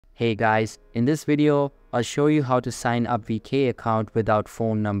Hey guys, in this video, I'll show you how to sign up VK account without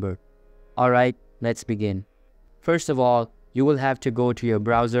phone number. Alright, let's begin. First of all, you will have to go to your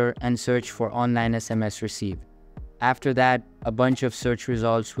browser and search for online SMS receive. After that, a bunch of search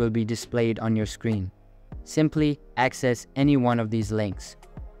results will be displayed on your screen. Simply access any one of these links.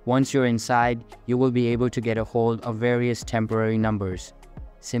 Once you're inside, you will be able to get a hold of various temporary numbers.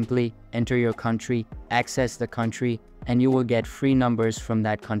 Simply enter your country, access the country, and you will get free numbers from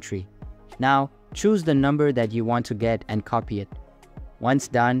that country. Now, choose the number that you want to get and copy it. Once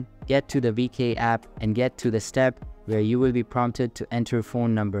done, get to the VK app and get to the step where you will be prompted to enter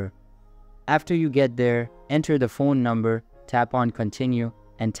phone number. After you get there, enter the phone number, tap on continue,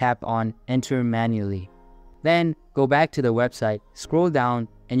 and tap on enter manually. Then, go back to the website, scroll down,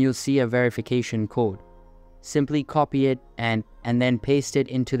 and you'll see a verification code. Simply copy it and then paste it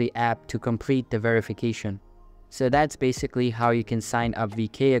into the app to complete the verification. So that's basically how you can sign up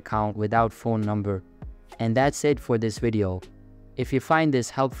VK account without phone number. And that's it for this video. If you find this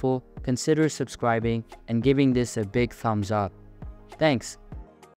helpful, consider subscribing and giving this a big thumbs up. Thanks.